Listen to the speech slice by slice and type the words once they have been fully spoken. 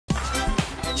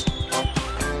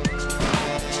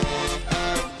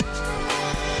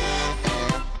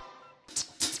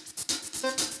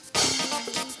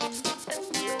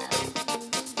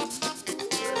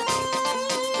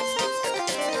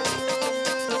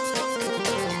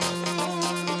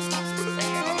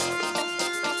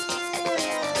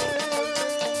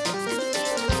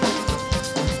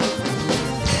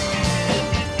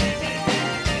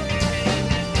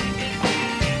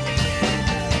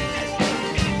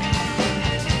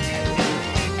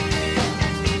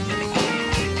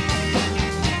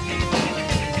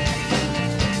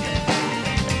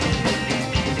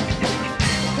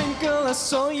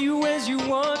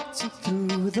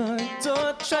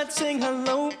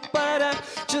but I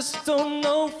just don't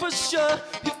know for sure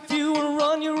if you were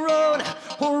on your own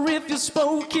or if you're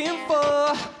spoken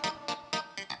for.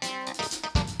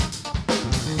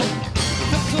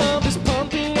 The club is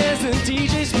pumping as the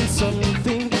DJ spins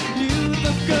something new.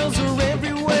 The girls are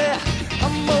everywhere,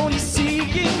 I'm only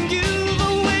seeing you.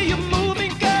 The way you're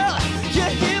moving, girl,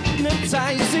 you're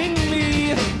hypnotizing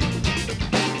me.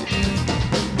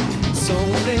 So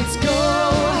let's go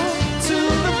to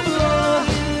the floor,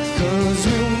 'cause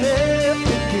we'll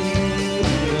never get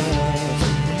enough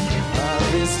of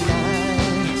this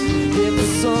night. It's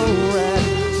so right,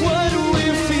 what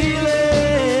we're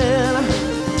feeling.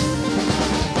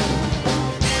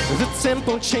 The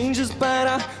tempo changes, but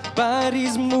our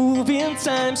bodies move in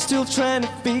time. Still trying to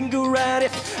figure out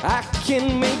if I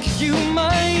can make you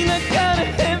mine. I gotta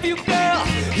have you, girl,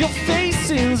 your face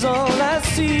is all I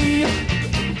see.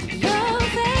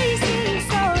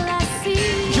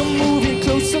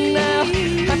 Closer now,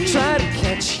 I try to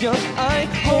catch your eye,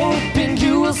 hoping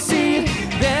you will see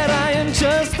that I am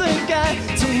just the guy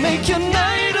to make your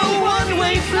night a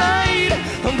one-way flight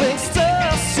of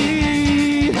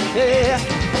ecstasy. Yeah.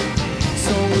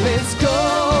 So let's go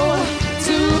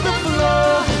to the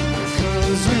floor,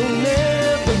 'cause we'll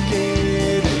never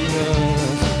get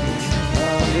enough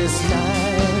of this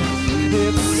night.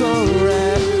 It's so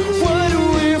right, what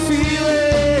we're feeling.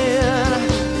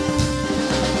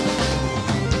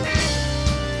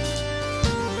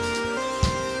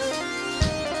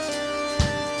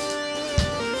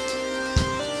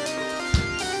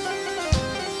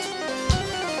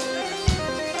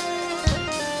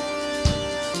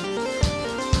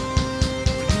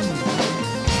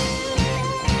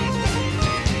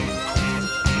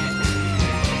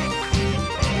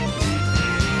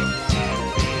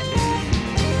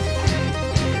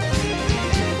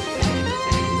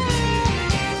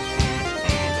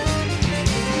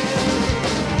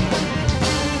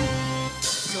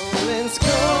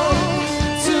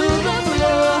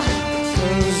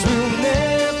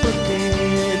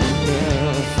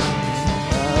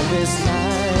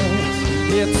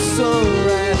 It's so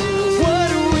right,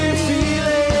 what we're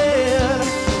feeling.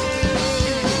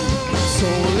 So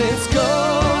let's go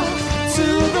to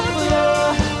the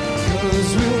floor,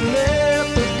 'cause we'll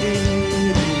never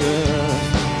get enough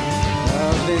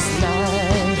of this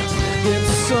night.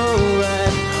 It's so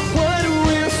right, what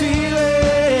we're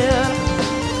feeling.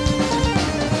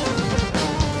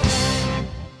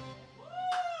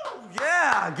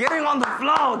 Yeah, getting on the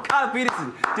floor, Kyle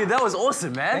Petersen. Dude, that was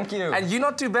awesome, man. Thank you. And you're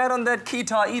not too bad on that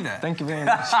guitar either. Thank you very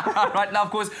much. Right now,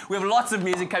 of course, we have lots of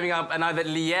music coming up. I know that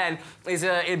Leanne is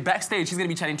in backstage. She's going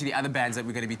to be chatting to the other bands that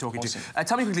we're going to be talking to.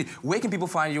 Tell me quickly, where can people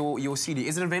find your CD?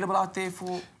 Is it available out there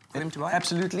for them to buy?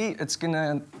 Absolutely. It's going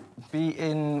to be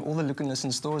in all the Look and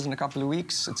Listen stores in a couple of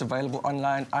weeks. It's available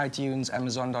online, iTunes,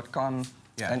 Amazon.com,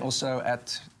 and also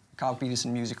at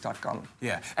kylepetersenmusic.com.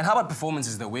 Yeah. And how about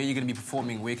performances, though? Where are you going to be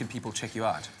performing? Where can people check you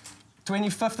out?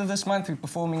 25th of this month, we're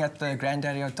performing at the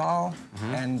Granddaddy Hotel,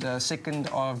 and 2nd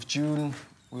of June,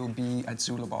 we'll be at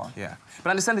Zula Bar. Yeah. But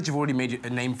I understand that you've already made a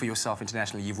name for yourself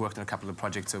internationally. You've worked on a couple of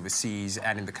projects overseas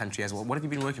and in the country as well. What have you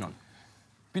been working on?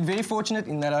 Been very fortunate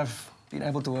in that I've been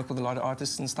able to work with a lot of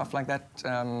artists and stuff like that.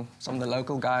 Some of the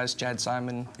local guys, Chad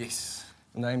Simon. Yes.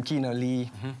 Named Keno Lee.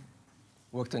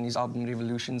 Worked on his album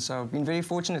Revolution. So I've been very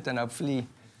fortunate, and hopefully,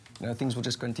 you know, things will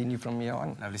just continue from here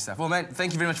on. Lovely stuff. Well, man,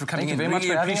 thank you very much for coming in. Thank you very much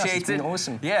for having us. It's been it.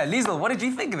 awesome. Yeah, Liesl, what did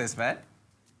you think of this, man?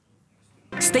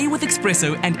 Stay with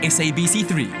Expresso and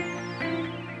SABC3.